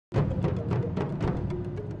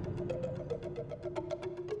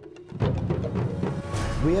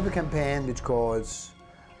We have a campaign which calls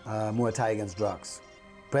Muay Thai against drugs.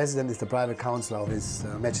 President is the private counselor of His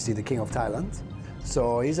Majesty the King of Thailand.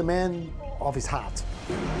 So he's a man of his heart.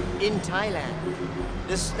 In Thailand,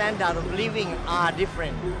 the standard of living are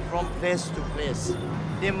different from place to place.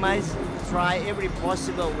 They might try every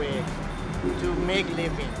possible way to make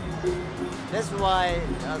living. That's why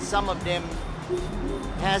some of them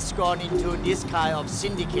has gone into this kind of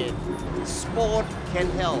syndicate. Sport can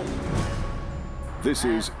help. This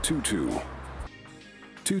is Tutu.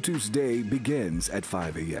 Tutu's day begins at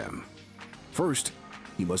 5 a.m. First,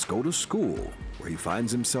 he must go to school, where he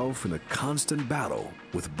finds himself in a constant battle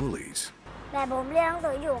with bullies. แต่ผมเรียนหนัง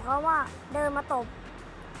สืออยู่เขาว่าเดินมาตบ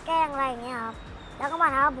แกล้งอะไรอย่างเงี้ยครับแล้วก็มา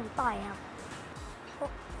ท้าผมต่อยครับ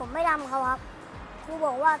ผมไม่ทำเขาครับครูบ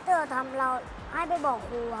อกว่าเธอทำเราให้ไปบอก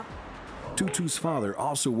ครูครับ Tutu's father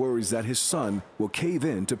also worries that his son will cave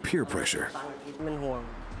in to peer pressure. มันห่วง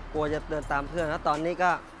กลัวจะเดินตามเพื่อนแล้วตอนนี้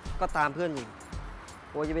ก็ตามเพื่อนอยู่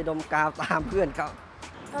กลัวจะไปดมกาวตามเพื่อนเขา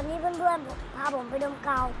ตอนนี้เพื่อนๆพาผมไปดมก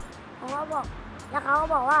าวผมก็บอกแล้วเขาก็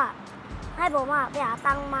บอกว่าให้ผมไปหา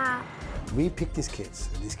ตังค์มา We pick these kids.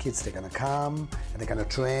 These kids, they're gonna come and they're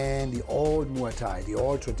gonna train the old Muay Thai, the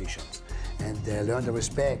old traditions, and they learn the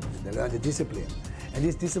respect, and they learn the discipline. And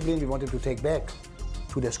this discipline we wanted to take back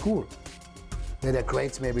to their school. Where their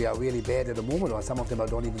grades maybe are really bad at the moment, or some of them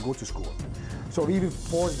don't even go to school. So we will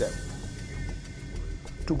force them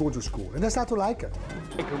to go to school, and they start to like it.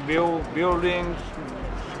 Buildings,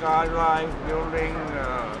 skylines, building,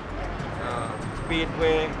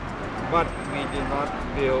 speedway, but we did not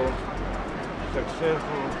build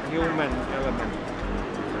successful human element.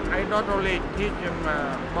 I not only teach them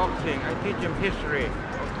boxing, I teach them history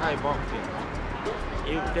of Thai boxing.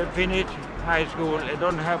 If they finish high school, they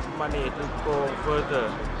don't have money to go further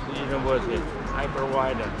to university. I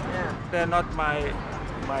provide them. Yeah. They're not my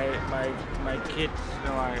kids,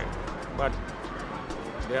 but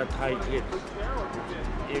they are Thai kids.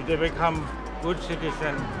 If they become good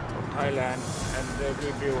citizens of Thailand and they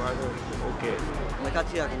will build others, okay. มันก็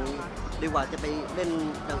เชื่อกันดีกว่าจะไปเล่น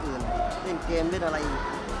อย่างอื่นเล่นเกมเล่นอะไร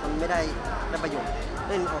มันไม่ได้ประโยชน์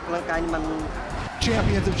เล่นออกกำลังกายมัน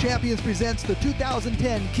Champions of Champions presents the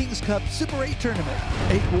 2010 Kings Cup Super 8 Tournament.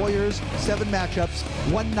 8 warriors, 7 matchups,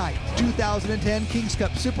 1 night. 2010 Kings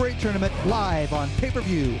Cup Super 8 Tournament live on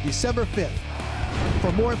pay-per-view December 5th.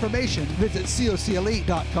 For more information, visit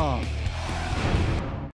COC-ELITE.com.